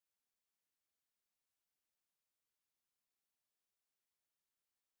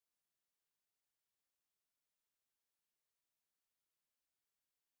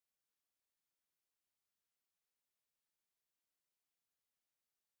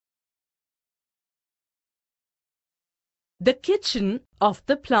The kitchen of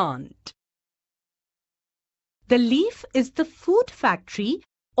the plant. The leaf is the food factory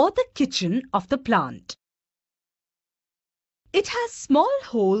or the kitchen of the plant. It has small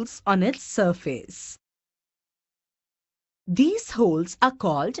holes on its surface. These holes are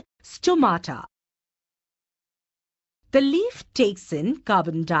called stomata. The leaf takes in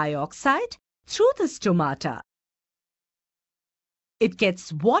carbon dioxide through the stomata. It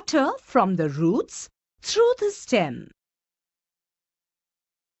gets water from the roots through the stem.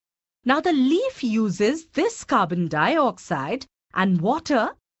 Now the leaf uses this carbon dioxide and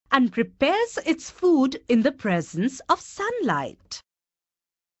water and prepares its food in the presence of sunlight.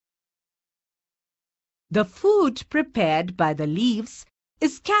 The food prepared by the leaves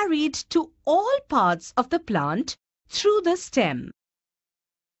is carried to all parts of the plant through the stem.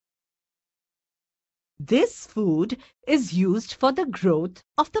 This food is used for the growth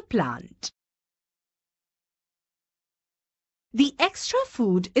of the plant. The extra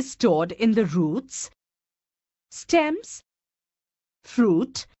food is stored in the roots, stems,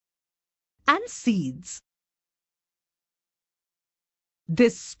 fruit, and seeds.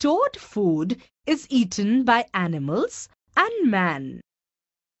 This stored food is eaten by animals and man.